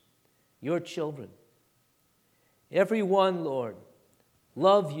your children. Everyone, Lord,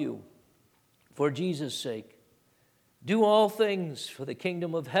 love you for Jesus' sake. Do all things for the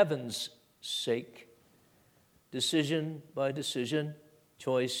kingdom of heaven's sake. Decision by decision,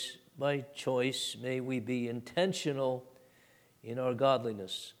 choice by choice, may we be intentional in our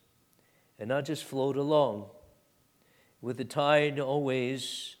godliness and not just float along with the tide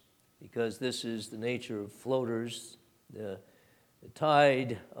always, because this is the nature of floaters, the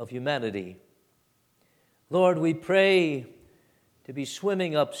tide of humanity. Lord, we pray to be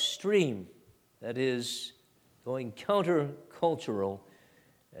swimming upstream, that is, going countercultural,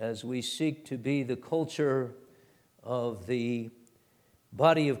 as we seek to be the culture of the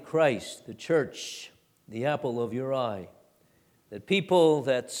body of Christ, the church, the apple of your eye, that people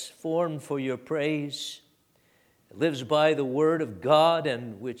that's formed for your praise, lives by the word of God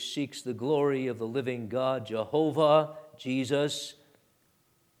and which seeks the glory of the living God, Jehovah, Jesus,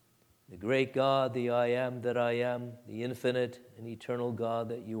 the great God, the I am that I am, the infinite and eternal God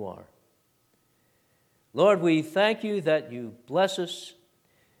that you are. Lord, we thank you that you bless us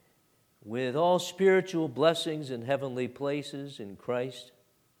with all spiritual blessings in heavenly places in Christ,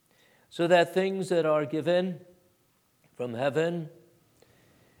 so that things that are given from heaven,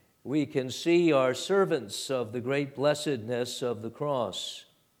 we can see are servants of the great blessedness of the cross.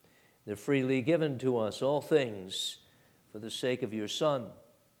 They're freely given to us, all things, for the sake of your Son.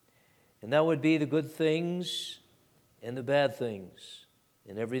 And that would be the good things and the bad things,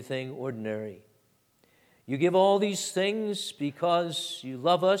 and everything ordinary. You give all these things because you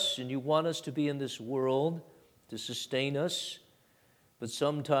love us and you want us to be in this world to sustain us, but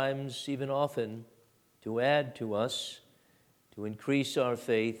sometimes, even often, to add to us, to increase our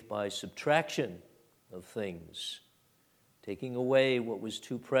faith by subtraction of things, taking away what was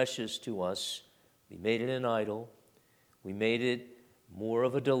too precious to us. We made it an idol. We made it more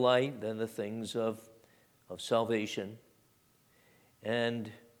of a delight than the things of salvation.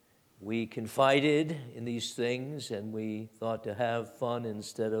 And we confided in these things, and we thought to have fun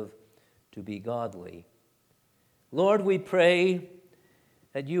instead of to be godly. Lord, we pray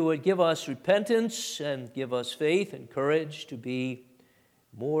that you would give us repentance and give us faith and courage to be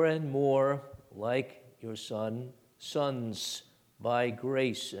more and more like your Son, sons by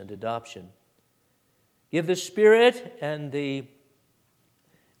grace and adoption. Give the Spirit and the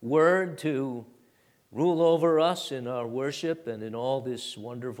Word to rule over us in our worship and in all this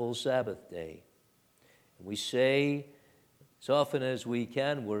wonderful Sabbath day. And we say, as often as we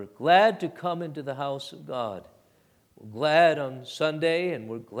can, we're glad to come into the house of God. We're glad on Sunday, and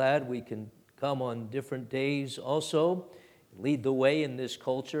we're glad we can come on different days also, lead the way in this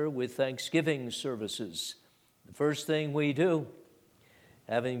culture with Thanksgiving services. The first thing we do,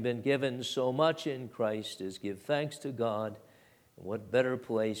 having been given so much in Christ, is give thanks to God. And what better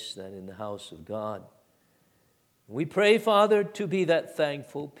place than in the house of God? We pray, Father, to be that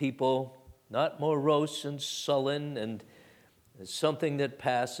thankful people, not morose and sullen and something that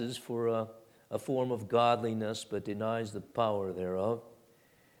passes for a form of godliness but denies the power thereof.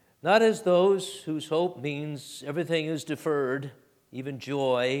 Not as those whose hope means everything is deferred, even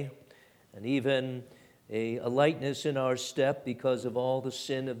joy, and even a lightness in our step because of all the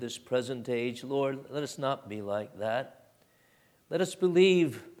sin of this present age. Lord, let us not be like that. Let us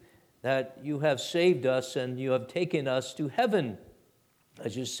believe that you have saved us and you have taken us to heaven,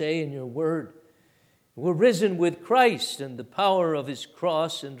 as you say in your word. We're risen with Christ, and the power of his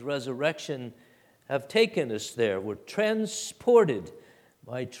cross and resurrection have taken us there. We're transported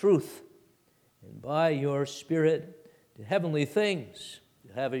by truth and by your Spirit to heavenly things,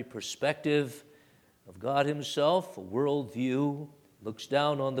 to have a perspective of God himself, a worldview, looks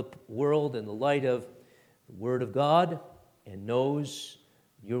down on the world in the light of the Word of God and knows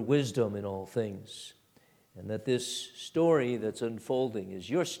your wisdom in all things. And that this story that's unfolding is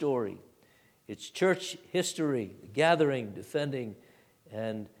your story. It's church history, the gathering, defending,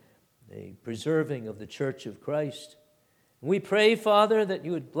 and the preserving of the church of Christ. We pray, Father, that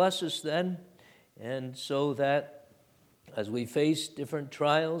you would bless us then, and so that as we face different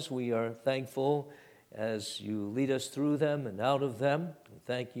trials, we are thankful as you lead us through them and out of them. We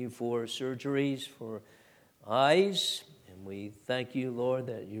thank you for surgeries for eyes, and we thank you, Lord,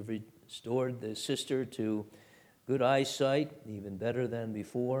 that you've restored the sister to good eyesight, even better than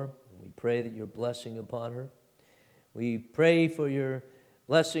before. And we pray that your blessing upon her. We pray for your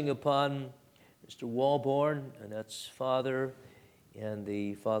blessing upon Mr. Walborn, Annette's father, and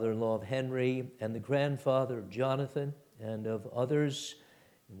the father-in-law of Henry, and the grandfather of Jonathan, and of others.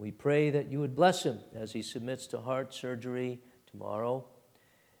 And we pray that you would bless him as he submits to heart surgery tomorrow.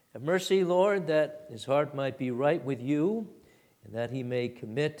 Have mercy, Lord, that his heart might be right with you, and that he may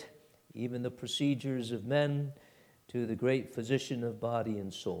commit even the procedures of men, to the great physician of body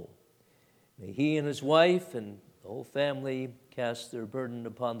and soul. May he and his wife and the whole family cast their burden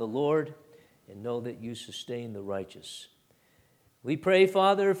upon the Lord and know that you sustain the righteous. We pray,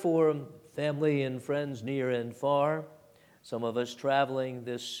 Father, for family and friends near and far, some of us traveling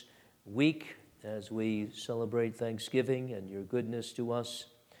this week as we celebrate Thanksgiving and your goodness to us.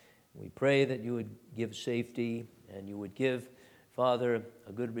 We pray that you would give safety and you would give, Father,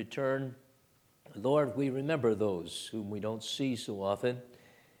 a good return. Lord, we remember those whom we don't see so often.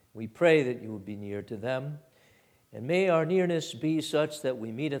 We pray that you would be near to them. And may our nearness be such that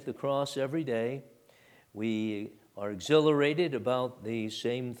we meet at the cross every day. We are exhilarated about the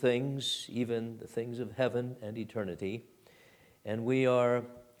same things, even the things of heaven and eternity. And we are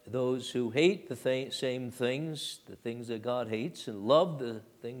those who hate the same things, the things that God hates, and love the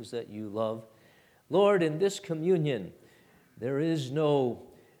things that you love. Lord, in this communion, there are no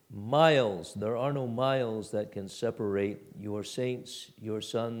miles that can separate your saints, your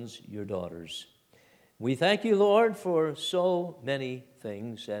sons, your daughters. We thank you, Lord, for so many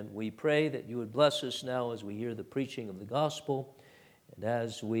things, and we pray that you would bless us now as we hear the preaching of the gospel, and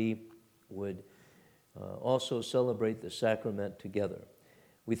as we would also celebrate the sacrament together.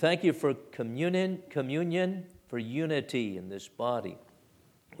 We thank you for communion, for unity in this body.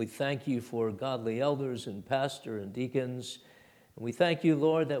 We thank you for godly elders and pastor and deacons. And we thank you,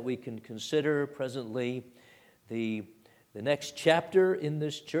 Lord, that we can consider presently the next chapter in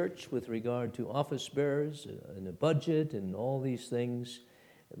this church with regard to office bearers and a budget and all these things.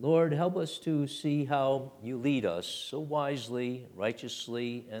 Lord, help us to see how you lead us so wisely,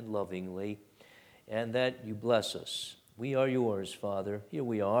 righteously, and lovingly, and that you bless us. We are yours, Father. Here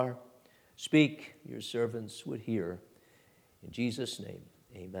we are. Speak, your servants would hear. In Jesus' name,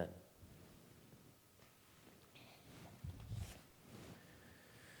 amen.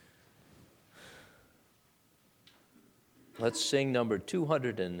 Let's sing number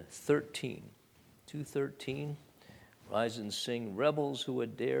 213. 213, rise and sing, Rebels Who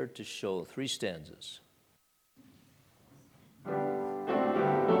Had Dared to Show. 3 stanzas.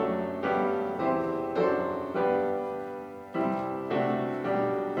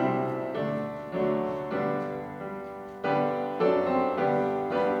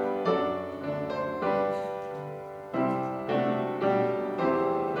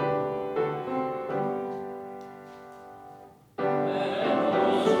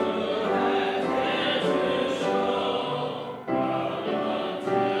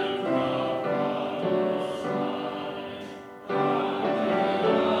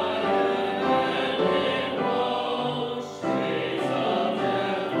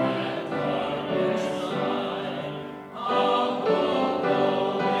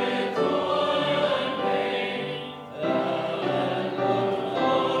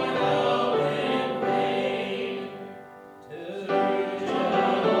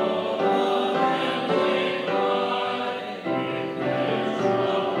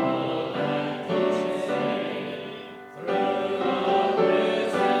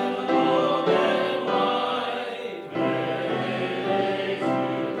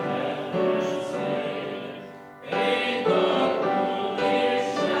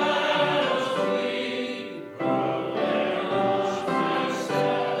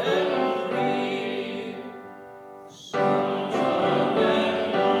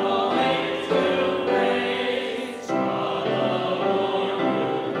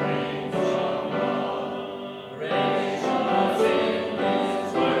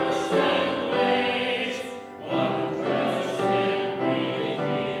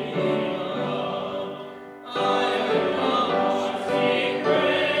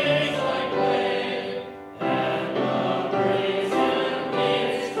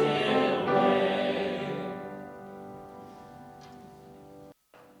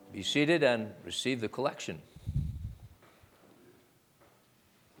 Be seated and receive the collection.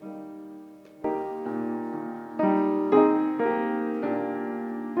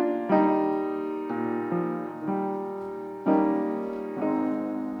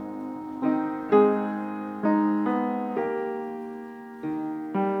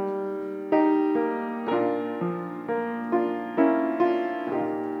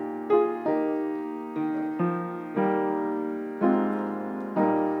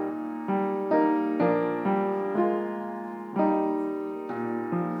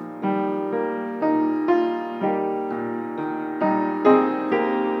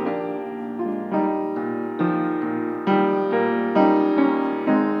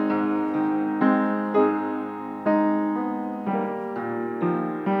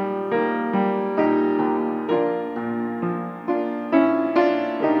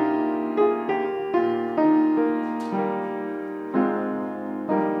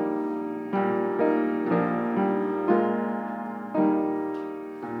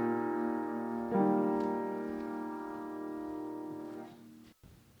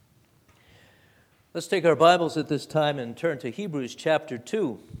 Let's take our Bibles at this time and turn to Hebrews chapter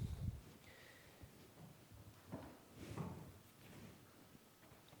 2.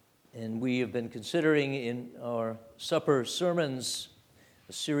 And we have been considering in our supper sermons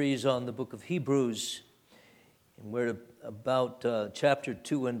a series on the book of Hebrews. And we're about chapter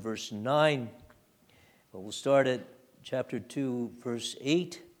 2 and verse 9. But we'll start at chapter 2, verse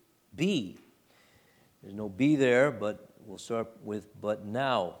 8b. There's no B there, but we'll start with "but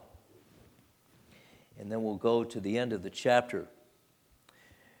now." And then we'll go to the end of the chapter.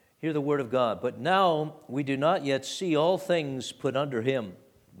 Hear the word of God. "But now we do not yet see all things put under him,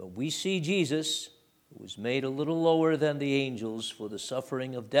 but we see Jesus, who was made a little lower than the angels for the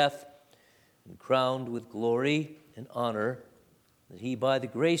suffering of death, and crowned with glory and honor, that he by the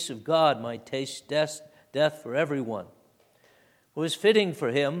grace of God might taste death for everyone. For it was fitting for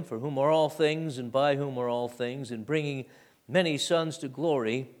him, for whom are all things and by whom are all things, in bringing many sons to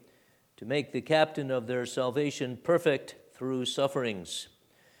glory, to make the captain of their salvation perfect through sufferings.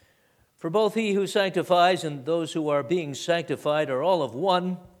 For both he who sanctifies and those who are being sanctified are all of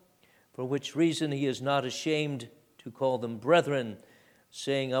one, for which reason he is not ashamed to call them brethren,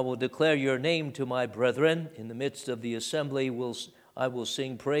 saying, I will declare your name to my brethren. In the midst of the assembly I will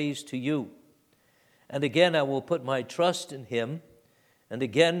sing praise to you. And again I will put my trust in him. And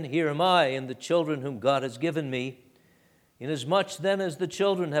again, here am I and the children whom God has given me. Inasmuch then as the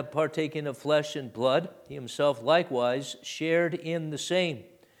children have partaken of flesh and blood, he himself likewise shared in the same,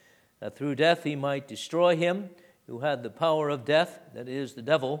 that through death he might destroy him who had the power of death, that is, the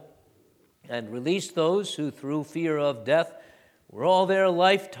devil, and release those who through fear of death were all their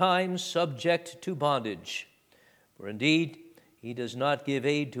lifetime subject to bondage. For indeed, he does not give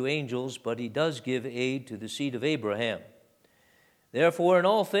aid to angels, but he does give aid to the seed of Abraham. Therefore, in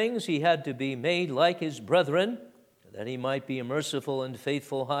all things he had to be made like his brethren, that he might be a merciful and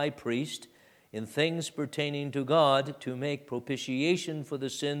faithful high priest in things pertaining to God, to make propitiation for the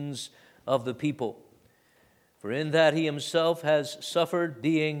sins of the people. For in that he himself has suffered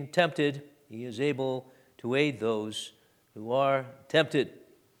being tempted, he is able to aid those who are tempted."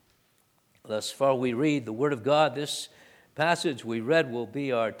 Thus far we read the word of God. This passage we read will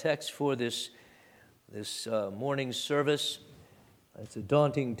be our text for this morning's service. It's a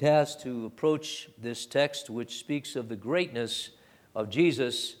daunting task to approach this text, which speaks of the greatness of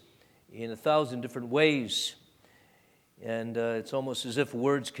Jesus in 1,000 different ways. And it's almost as if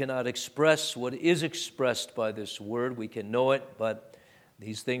words cannot express what is expressed by this word. We can know it, but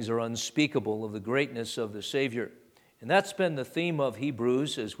these things are unspeakable of the greatness of the Savior. And that's been the theme of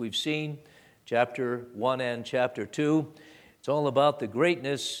Hebrews, as we've seen, chapter 1 and chapter 2. It's all about the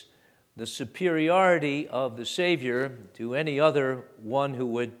greatness, the superiority of the Savior to any other one who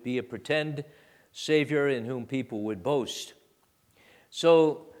would be a pretend Savior in whom people would boast.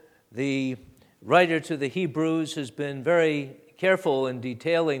 So the writer to the Hebrews has been very careful in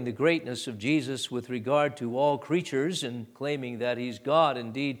detailing the greatness of Jesus with regard to all creatures and claiming that he's God.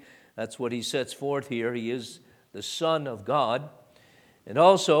 Indeed, that's what he sets forth here. He is the Son of God. And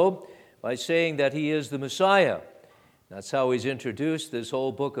also by saying that he is the Messiah. That's how he's introduced this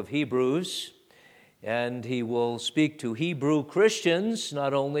whole book of Hebrews. And he will speak to Hebrew Christians,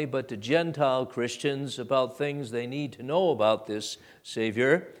 not only, but to Gentile Christians about things they need to know about this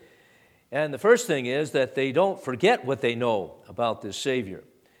Savior. And the first thing is that they don't forget what they know about this Savior.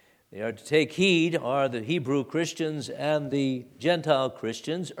 They are to take heed, are the Hebrew Christians and the Gentile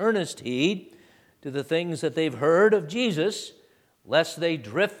Christians, earnest heed to the things that they've heard of Jesus, lest they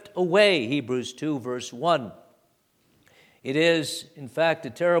drift away, Hebrews 2, verse 1. It is, in fact, a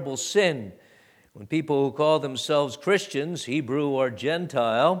terrible sin when people who call themselves Christians, Hebrew or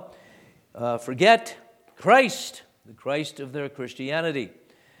Gentile, forget Christ, the Christ of their Christianity.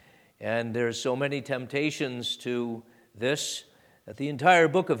 And there's so many temptations to this that the entire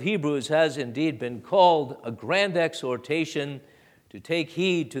book of Hebrews has indeed been called a grand exhortation to take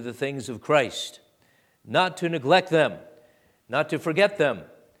heed to the things of Christ, not to neglect them, not to forget them,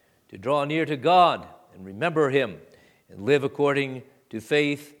 to draw near to God and remember him and live according to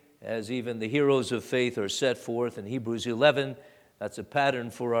faith, as even the heroes of faith are set forth in Hebrews 11. That's a pattern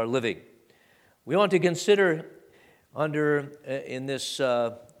for our living. We want to consider in this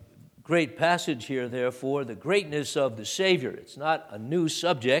great passage here, therefore, the greatness of the Savior. It's not a new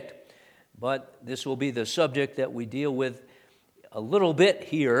subject, but this will be the subject that we deal with a little bit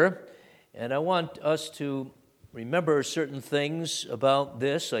here. And I want us to remember certain things about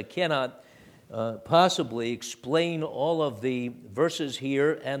this. I cannot possibly explain all of the verses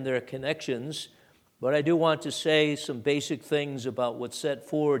here and their connections, but I do want to say some basic things about what's set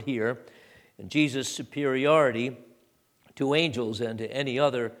forward here and Jesus' superiority to angels and to any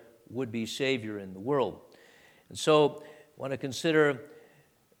other would-be Savior in the world. And so I want to consider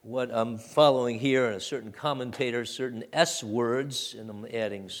what I'm following here, a certain commentator, certain S words, and I'm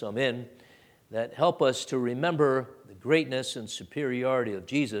adding some in, that help us to remember the greatness and superiority of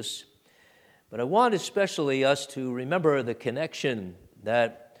Jesus. But I want especially us to remember the connection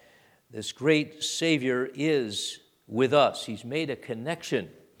that this great Savior is with us. He's made a connection,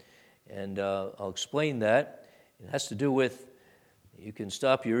 and I'll explain that. It has to do with, you can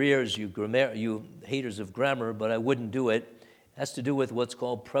stop your ears, you haters of grammar, but I wouldn't do it. It has to do with what's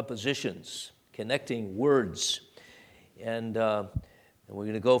called prepositions, connecting words. And we're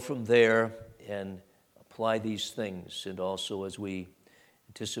going to go from there and apply these things, and also as we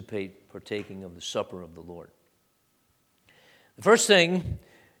anticipate partaking of the supper of the Lord. The first thing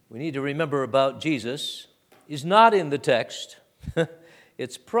we need to remember about Jesus is not in the text.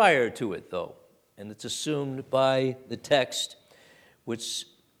 It's prior to it, though, and it's assumed by the text, which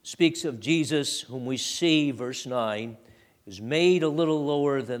speaks of Jesus, whom we see, verse 9, is made a little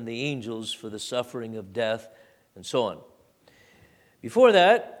lower than the angels for the suffering of death, and so on. Before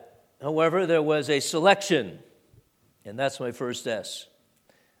that, however, there was a selection, and that's my first S.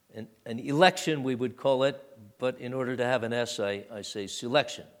 An election, we would call it, but in order to have an S, I say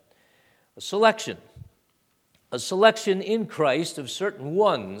selection. A selection in Christ of certain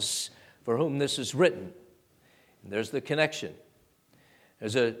ones for whom this is written. And there's the connection.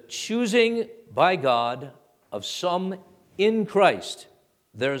 There's a choosing by God of some in Christ.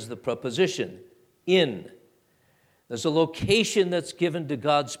 There's the preposition, in. There's a location that's given to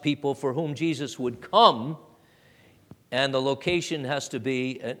God's people for whom Jesus would come, and the location has to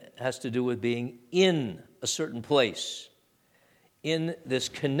do with being in a certain place, in this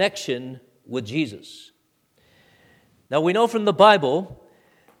connection with Jesus. Now, we know from the Bible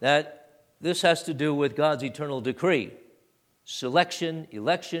that this has to do with God's eternal decree. Selection,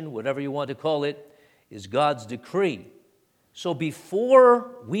 election, whatever you want to call it, is God's decree. So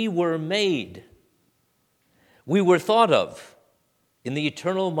before we were made, we were thought of in the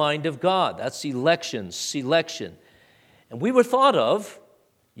eternal mind of God. That's election, selection. And we were thought of,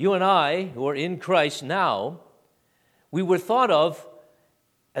 you and I, who are in Christ now, we were thought of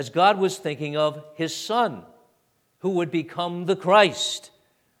as God was thinking of His Son, who would become the Christ.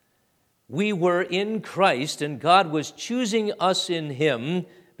 We were in Christ, and God was choosing us in Him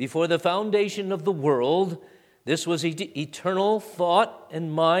before the foundation of the world. This was eternal thought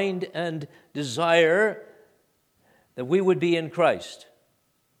and mind and desire that we would be in Christ.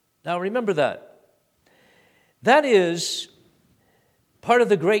 Now remember that. That is part of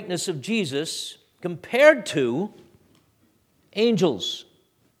the greatness of Jesus compared to angels.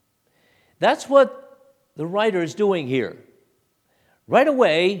 That's what the writer is doing here. Right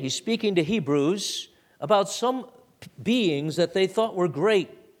away, he's speaking to Hebrews about some beings that they thought were great.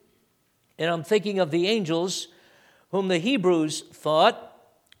 And I'm thinking of the angels whom the Hebrews thought,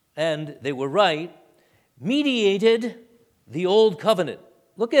 and they were right, mediated the old covenant.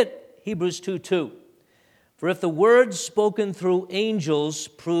 Look at Hebrews 2:2. For if the words spoken through angels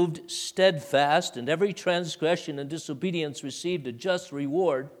proved steadfast, and every transgression and disobedience received a just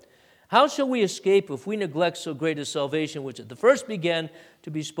reward, how shall we escape if we neglect so great a salvation, which at the first began to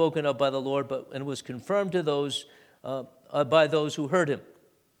be spoken of by the Lord, and was confirmed to those by those who heard Him?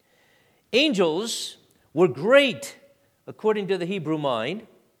 Angels were great, according to the Hebrew mind,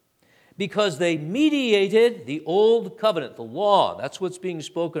 because they mediated the old covenant, the law. That's what's being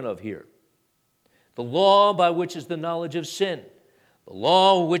spoken of here. The law by which is the knowledge of sin. The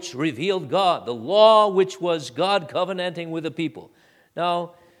law which revealed God. The law which was God covenanting with the people.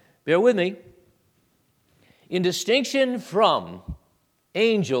 Now, bear with me. In distinction from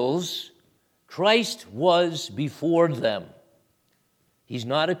angels, Christ was before them. He's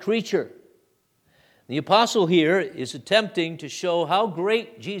not a creature. The apostle here is attempting to show how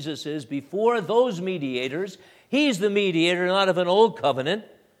great Jesus is before those mediators. He's the mediator not of an old covenant,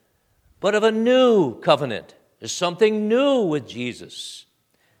 but of a new covenant. There's something new with Jesus.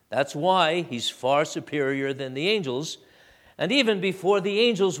 That's why He's far superior than the angels. And even before the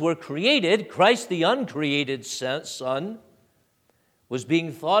angels were created, Christ, the uncreated Son, was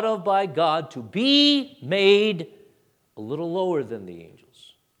being thought of by God to be made a little lower than the angels.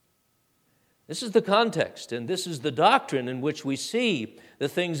 This is the context, and this is the doctrine in which we see the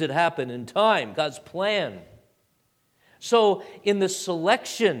things that happen in time, God's plan. So, in the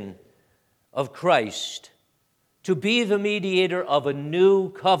selection of Christ to be the mediator of a new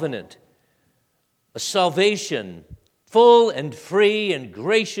covenant, a salvation full and free and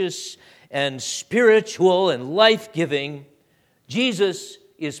gracious and spiritual and life-giving, Jesus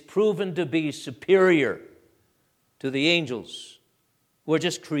is proven to be superior to the angels. who are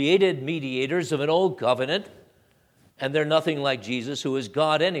just created mediators of an old covenant, and they're nothing like Jesus, who is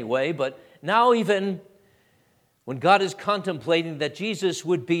God anyway. But now even when God is contemplating that Jesus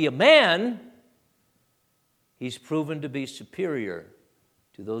would be a man, he's proven to be superior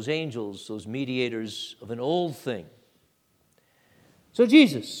to those angels, those mediators of an old thing. So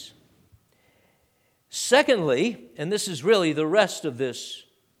Jesus. Secondly, and this is really the rest of this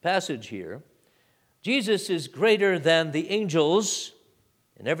passage here, Jesus is greater than the angels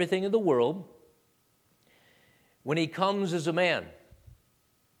and everything in the world when he comes as a man.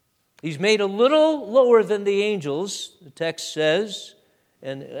 He's made a little lower than the angels, the text says,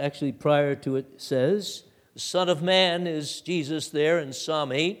 and actually prior to it says, the Son of Man is Jesus there in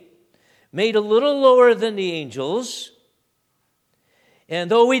Psalm 8, made a little lower than the angels.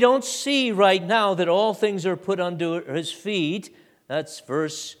 And though we don't see right now that all things are put under his feet, that's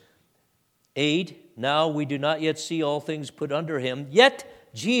verse 8, now we do not yet see all things put under him,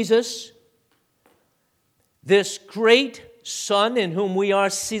 yet Jesus, this great Son in whom we are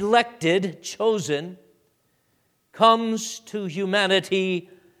selected, chosen, comes to humanity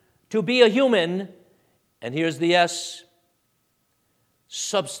to be a human, and here's the S,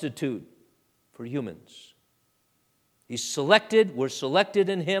 substitute for humans. He's selected, we're selected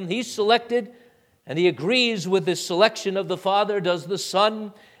in him, he's selected, and he agrees with the selection of the Father, does the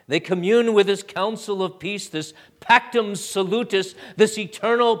Son. They commune with his counsel of peace, this pactum salutis, this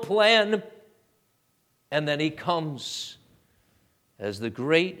eternal plan, and then he comes as the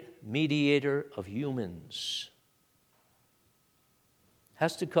great mediator of humans.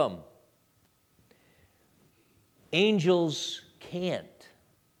 Has to come. Angels can't.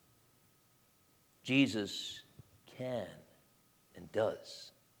 Jesus can and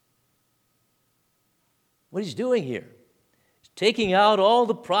does. What he's doing here is taking out all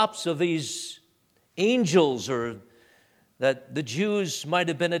the props of these angels or that the Jews might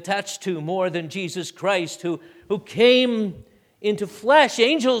have been attached to more than Jesus Christ, who came into flesh.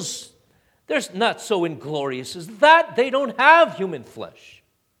 Angels, they're not so inglorious as that. They don't have human flesh.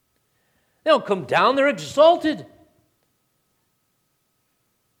 They don't come down, they're exalted.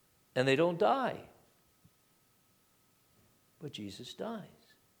 And they don't die. But Jesus dies.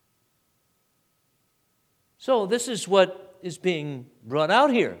 So this is what is being brought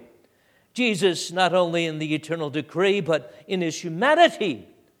out here. Jesus, not only in the eternal decree, but in his humanity,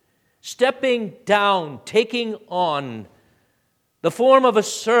 stepping down, taking on the form of a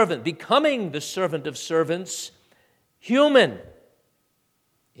servant, becoming the servant of servants, human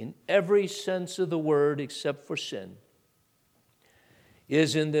in every sense of the word except for sin,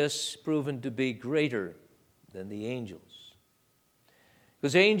 is in this proven to be greater than the angels.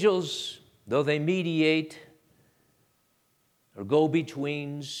 Because angels, though they mediate or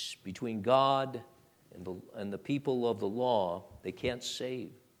go-betweens between God and the people of the law, they can't save.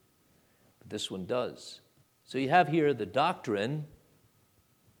 But this one does. So you have here the doctrine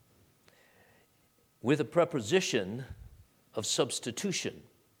with a preposition of substitution.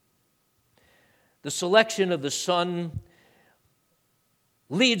 The selection of the Son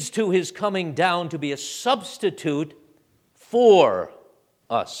leads to his coming down to be a substitute for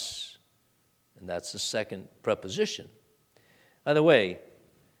us. And that's the second preposition. By the way,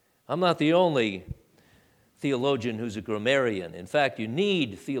 I'm not the only theologian who's a grammarian. In fact, you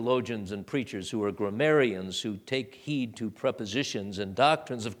need theologians and preachers who are grammarians, who take heed to prepositions and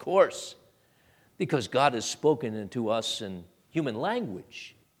doctrines, of course, because God has spoken into us in human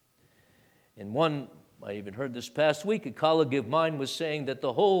language. And one, I even heard this past week, a colleague of mine was saying that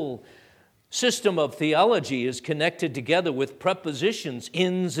the whole system of theology is connected together with prepositions,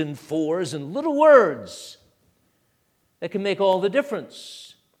 ins and fors, and little words that can make all the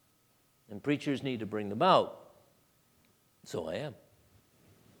difference. And preachers need to bring them out. So I am.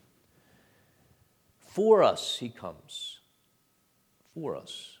 For us, he comes. For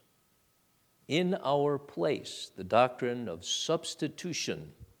us. In our place, the doctrine of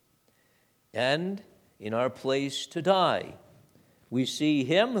substitution. And in our place to die. We see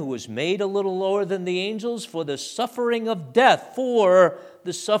him who was made a little lower than the angels for the suffering of death. For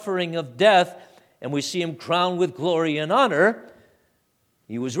the suffering of death. And we see him crowned with glory and honor.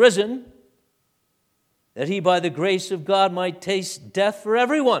 He was risen, that he by the grace of God might taste death for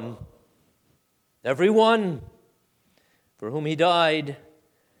everyone. Everyone for whom he died,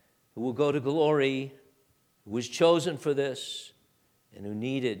 who will go to glory, who was chosen for this, and who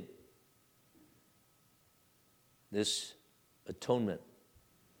needed this atonement.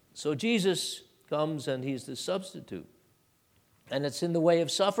 So Jesus comes and he's the substitute. And it's in the way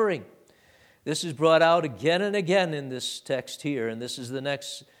of suffering. This is brought out again and again in this text here, and this is the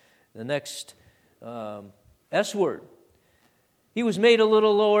next S word. He was made a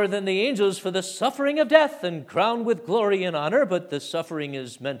little lower than the angels for the suffering of death and crowned with glory and honor, but the suffering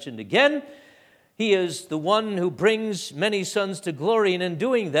is mentioned again. He is the one who brings many sons to glory, and in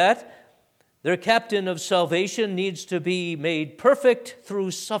doing that, their captain of salvation needs to be made perfect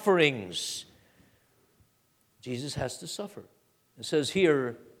through sufferings. Jesus has to suffer. It says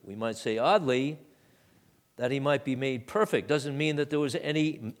here, we might say oddly, that he might be made perfect. Doesn't mean that there was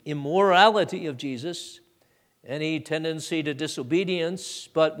any immorality of Jesus, any tendency to disobedience,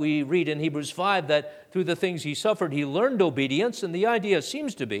 but we read in Hebrews 5 that through the things he suffered, he learned obedience, and the idea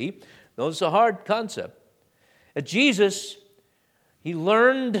seems to be, though it's a hard concept, that Jesus, he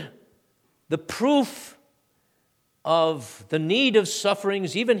learned the proof of the need of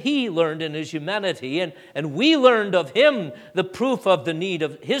sufferings. Even he learned in his humanity, and we learned of him the proof of the need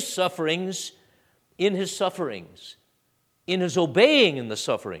of his sufferings, in his obeying in the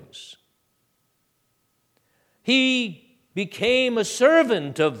sufferings. He became a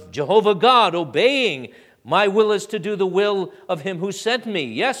servant of Jehovah God, obeying. My will is to do the will of him who sent me.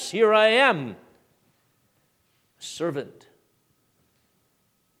 Yes, here I am, a servant.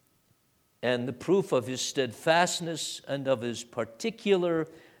 And the proof of his steadfastness and of his particular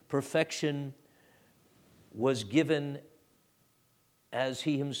perfection was given as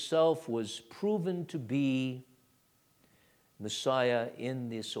he himself was proven to be Messiah in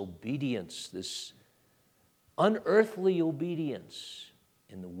this obedience, this unearthly obedience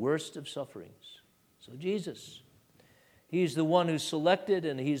in the worst of sufferings. So Jesus, he's the one who's selected,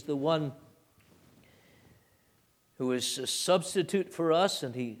 and he's the one who is a substitute for us,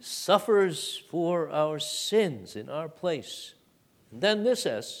 and he suffers for our sins in our place. And then this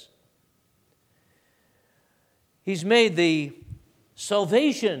S, he's made the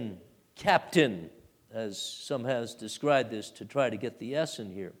salvation captain, as some has described this to try to get the S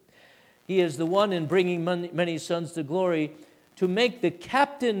in here. He is the one in bringing many sons to glory to make the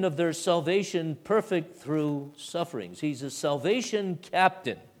captain of their salvation perfect through sufferings. He's a salvation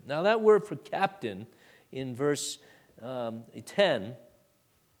captain. Now that word for captain in verse 10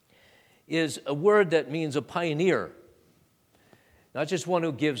 is a word that means a pioneer. Not just one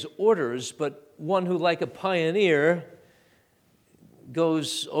who gives orders, but one who, like a pioneer,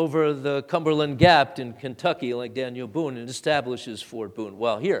 goes over the Cumberland Gap in Kentucky, like Daniel Boone, and establishes Fort Boone.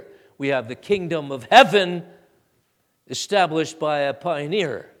 Well, here we have the kingdom of heaven established by a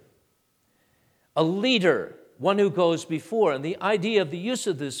pioneer, a leader, one who goes before. And the idea of the use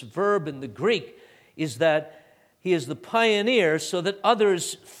of this verb in the Greek is that he is the pioneer so that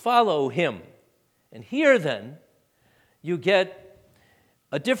others follow him. And here then, you get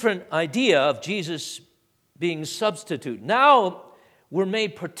a different idea of Jesus being substitute. Now we're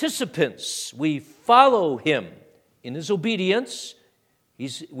made participants. We follow him in his obedience.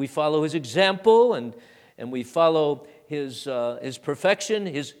 We follow his example, and we follow his perfection,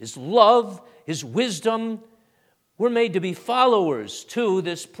 his love, his wisdom. We're made to be followers to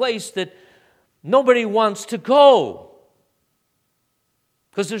this place that nobody wants to go,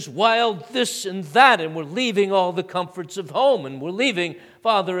 because there's wild this and that, and we're leaving all the comforts of home, and we're leaving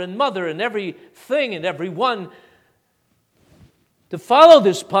father and mother and everything and everyone to follow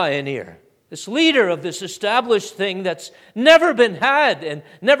this pioneer, this leader of this established thing that's never been had and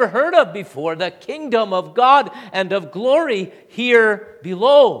never heard of before, the kingdom of God and of glory here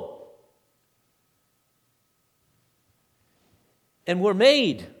below. And we're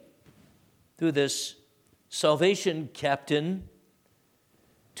made through this salvation captain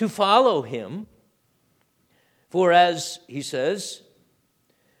to follow him. For as he says,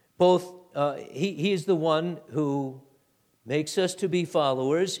 he is the one who makes us to be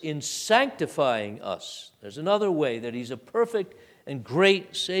followers in sanctifying us. There's another way that he's a perfect and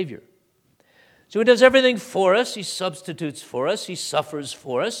great Savior. So he does everything for us. He substitutes for us. He suffers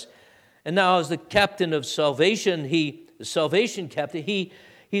for us. And now as the captain of salvation, the salvation captain,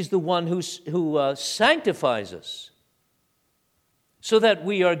 he's the one who sanctifies us so that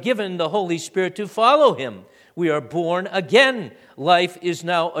we are given the Holy Spirit to follow him. We are born again. Life is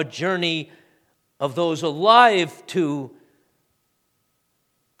now a journey of those alive to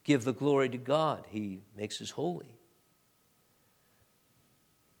give the glory to God. He makes us holy.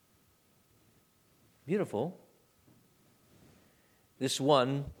 Beautiful. This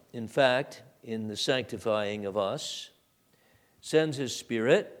one, in fact, in the sanctifying of us, sends his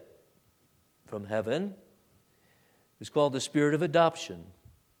Spirit from heaven. It's called the Spirit of adoption.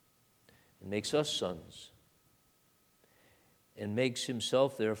 It makes us sons and makes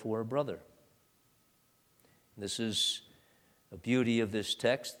himself, therefore, a brother. This is a beauty of this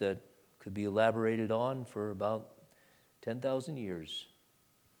text that could be elaborated on for about 10,000 years.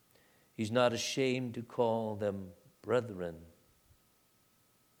 He's not ashamed to call them brethren.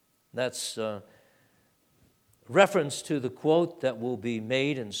 That's reference to the quote that will be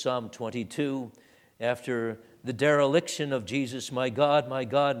made in Psalm 22 after the dereliction of Jesus, my God,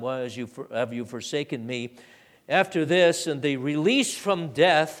 why have you forsaken me? After this, and the release from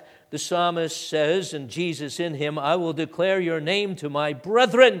death, the psalmist says, and Jesus in him, I will declare your name to my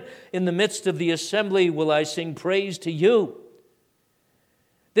brethren. In the midst of the assembly will I sing praise to you.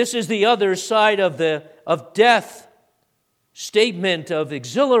 This is the other side of death, statement of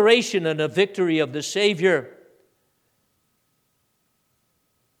exhilaration and of victory of the Savior.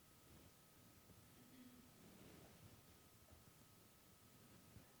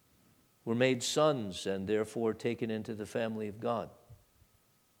 We're made sons and therefore taken into the family of God.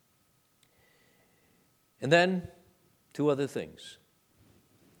 And then, two other things.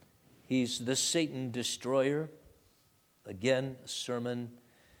 He's the Satan destroyer. Again, a sermon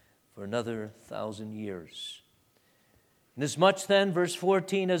for another 1,000 years. Inasmuch then, verse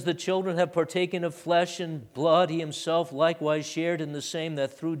 14, as the children have partaken of flesh and blood, he himself likewise shared in the same,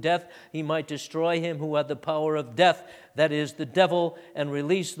 that through death he might destroy him who had the power of death, that is, the devil, and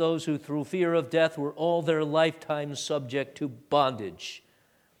release those who through fear of death were all their lifetime subject to bondage.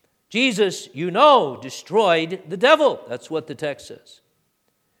 Jesus, destroyed the devil. That's what the text says.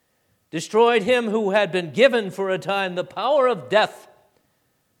 Destroyed him who had been given for a time the power of death.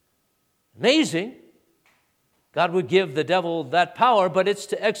 Amazing. God would give the devil that power, but it's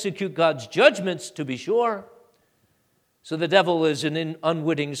to execute God's judgments, to be sure. So the devil is an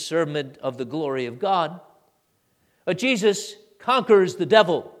unwitting servant of the glory of God. But Jesus conquers the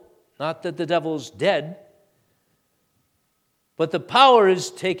devil. Not that the devil's dead, but the power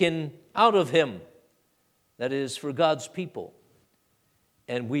is taken out of him. That is, for God's people.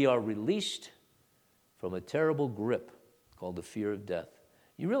 And we are released from a terrible grip called the fear of death.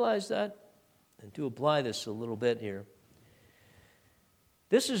 You realize that? And to apply this a little bit here,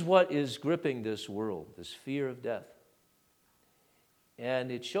 this is what is gripping this world, this fear of death.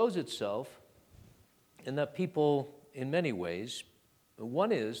 And it shows itself in that people, in many ways,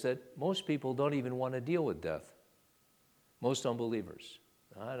 one is that most people don't even want to deal with death. Most unbelievers.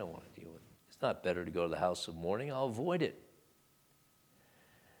 I don't want to deal with it. It's not better to go to the house of mourning. I'll avoid it.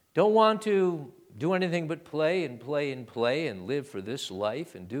 Don't want to do anything but play and live for this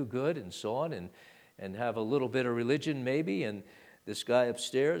life and do good and so on and have a little bit of religion maybe, and this guy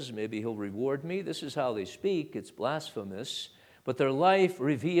upstairs, maybe he'll reward me. This is how they speak. It's blasphemous. But their life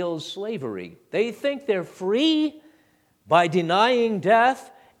reveals slavery. They think they're free by denying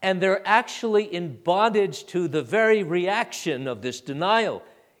death, and they're actually in bondage to the very reaction of this denial.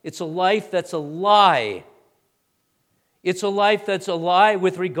 It's a life that's a lie. It's a life that's a lie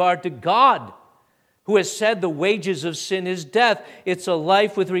with regard to God, who has said the wages of sin is death. It's a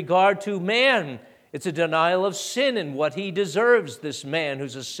life with regard to man. It's a denial of sin and what he deserves, this man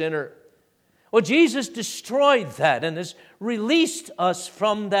who's a sinner. Well, Jesus destroyed that and has released us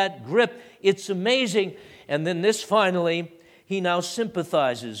from that grip. It's amazing. And then this finally, he now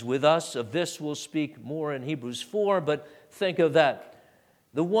sympathizes with us. Of this we'll speak more in Hebrews 4, but think of that.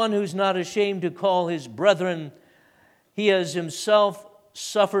 The one who's not ashamed to call his brethren, he has himself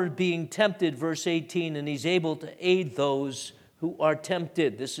suffered being tempted, verse 18, and he's able to aid those who are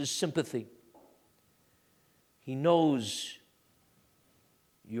tempted. This is sympathy. He knows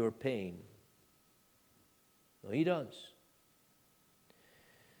your pain. No, he does.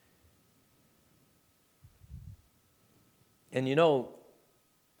 And he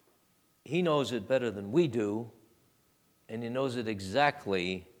knows it better than we do, and he knows it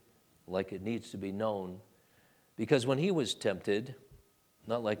exactly like it needs to be known. Because when he was tempted,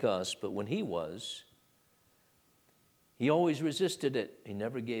 not like us, but when he was, he always resisted it. He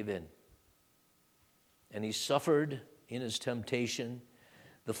never gave in. And he suffered in his temptation,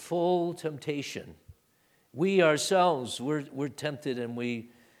 the full temptation. We ourselves, we're tempted and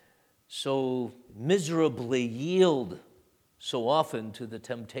we so miserably yield so often to the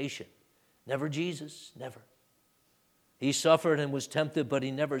temptation. Never Jesus, never. He suffered and was tempted, but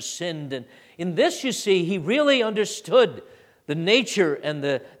he never sinned. And in this, you see, he really understood the nature and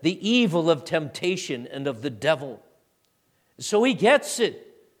the evil of temptation and of the devil. So he gets it.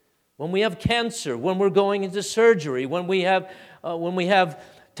 When we have cancer, when we're going into surgery, when we have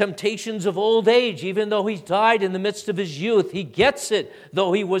temptations of old age, even though he died in the midst of his youth, he gets it,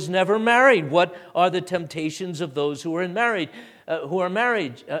 though he was never married. What are the temptations of those who are married? And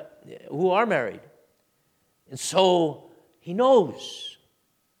so he knows,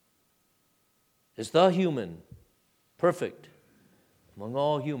 as the human, perfect among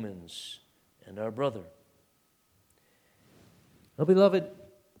all humans, and our brother. Now, beloved,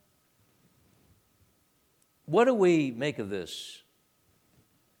 what do we make of this?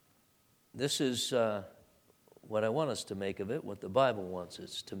 this is what I want us to make of it, what the Bible wants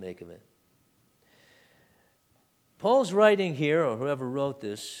us to make of it. Paul's writing here, or whoever wrote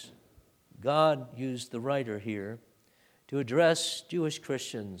this, God used the writer here to address Jewish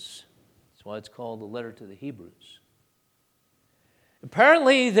Christians. That's why it's called the letter to the Hebrews.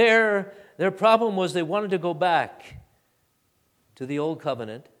 Apparently their problem was they wanted to go back to the old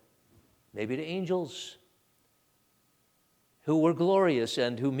covenant, maybe to angels who were glorious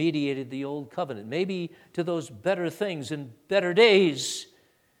and who mediated the old covenant, maybe to those better things and better days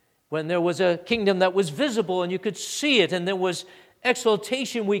when there was a kingdom that was visible and you could see it, and there was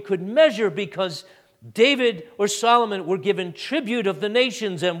exaltation we could measure because David or Solomon were given tribute of the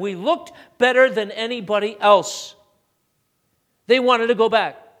nations and we looked better than anybody else. They wanted to go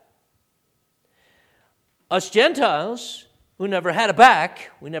back. Us Gentiles, who never had a back,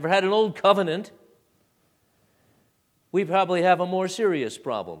 we never had an old covenant, we probably have a more serious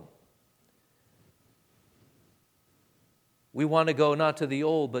problem. We want to go not to the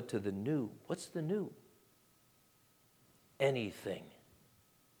old, but to the new. What's the new? Anything.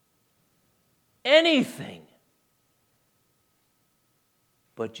 Anything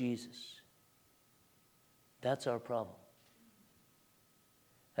but Jesus. That's our problem.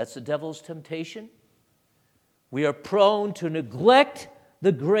 That's the devil's temptation. We are prone to neglect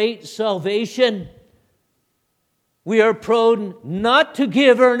the great salvation. We are prone not to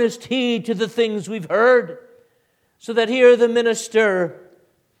give earnest heed to the things we've heard, so that here the minister,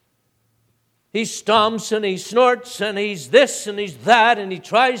 he stomps and he snorts and he's this and he's that and he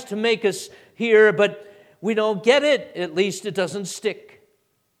tries to make us hear, but we don't get it. At least it doesn't stick.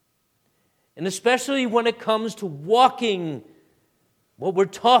 And especially when it comes to walking what we're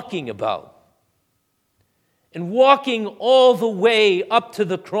talking about and walking all the way up to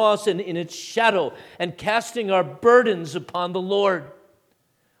the cross and in its shadow and casting our burdens upon the Lord.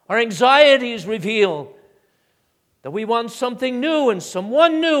 Our anxieties reveal that we want something new and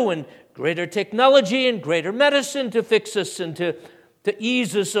someone new and greater technology and greater medicine to fix us and to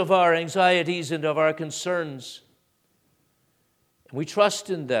ease us of our anxieties and of our concerns. And we trust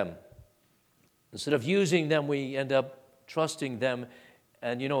in them. Instead of using them, we end up trusting them.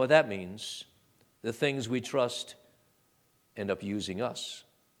 And you know what that means? The things we trust end up using us.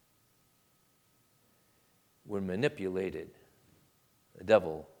 We're manipulated. The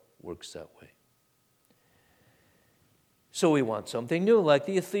devil works that way. So we want something new, like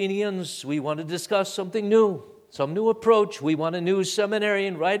the Athenians. We want to discuss something new, some new approach. We want a new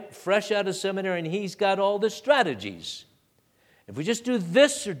seminarian, right, fresh out of seminary, and he's got all the strategies. If we just do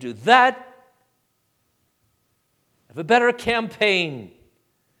this or do that, have a better campaign,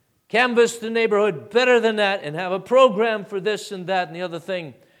 canvass the neighborhood better than that, and have a program for this and that and the other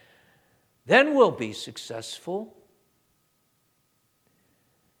thing, then we'll be successful.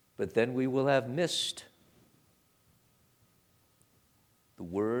 But then we will have missed the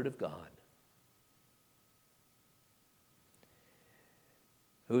Word of God,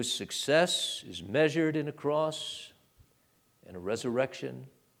 whose success is measured in a cross and a resurrection,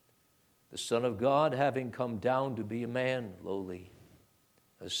 the Son of God having come down to be a man, lowly,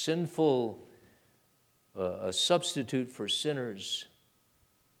 a sinful, a substitute for sinners,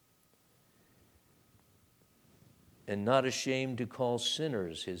 and not ashamed to call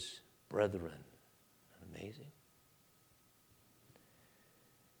sinners his brethren. Amazing.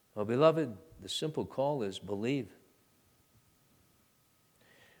 Well, beloved, the simple call is believe.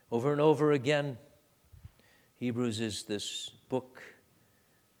 Over and over again, Hebrews is this book.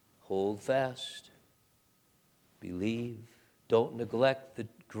 Hold fast. Believe. Don't neglect the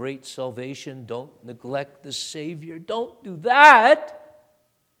great salvation. Don't neglect the Savior. Don't do that.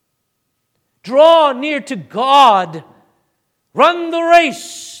 Draw near to God. Run the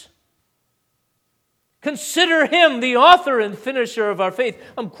race. Consider Him the author and finisher of our faith.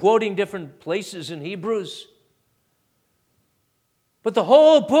 I'm quoting different places in Hebrews. But the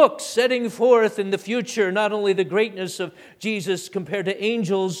whole book setting forth in the future not only the greatness of Jesus compared to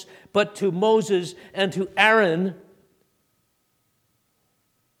angels, but to Moses and to Aaron,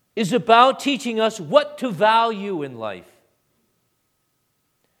 is about teaching us what to value in life.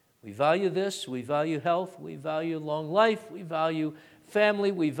 We value this, we value health, we value long life, we value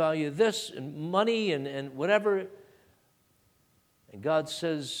family, we value this and money and whatever. And God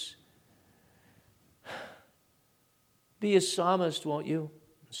says, be a psalmist, won't you?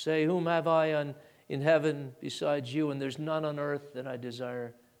 Say, whom have I in heaven besides you? And there's none on earth that I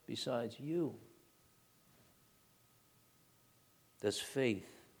desire besides you. That's faith.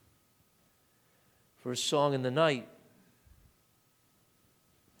 For a song in the night,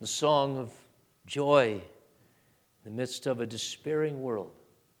 the song of joy in the midst of a despairing world.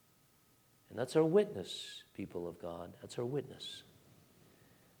 And that's our witness, people of God. That's our witness.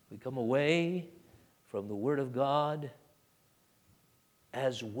 We come away from the Word of God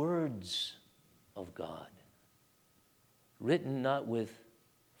as words of God, written not with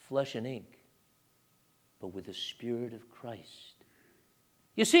flesh and ink, but with the Spirit of Christ.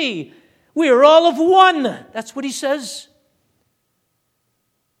 You see, we are all of one. That's what he says.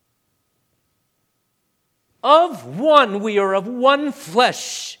 Of one, we are of one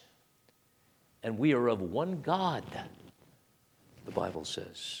flesh, and we are of one God, the Bible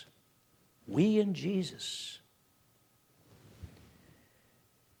says. We and Jesus.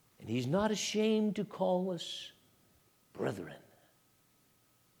 And he's not ashamed to call us brethren.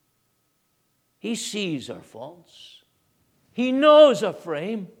 He sees our faults. He knows our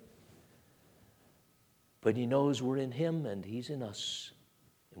frame. But he knows we're in him and he's in us.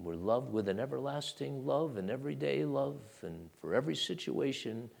 And we're loved with an everlasting love and everyday love. And for every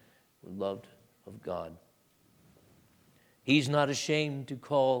situation, we're loved of God. He's not ashamed to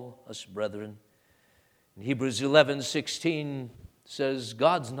call us brethren. In Hebrews 11:16 says,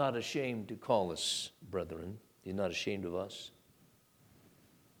 God's not ashamed to call us brethren. He's not ashamed of us.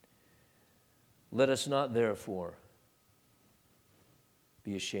 Let us not, therefore,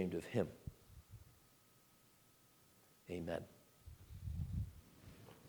 be ashamed of him. Amen.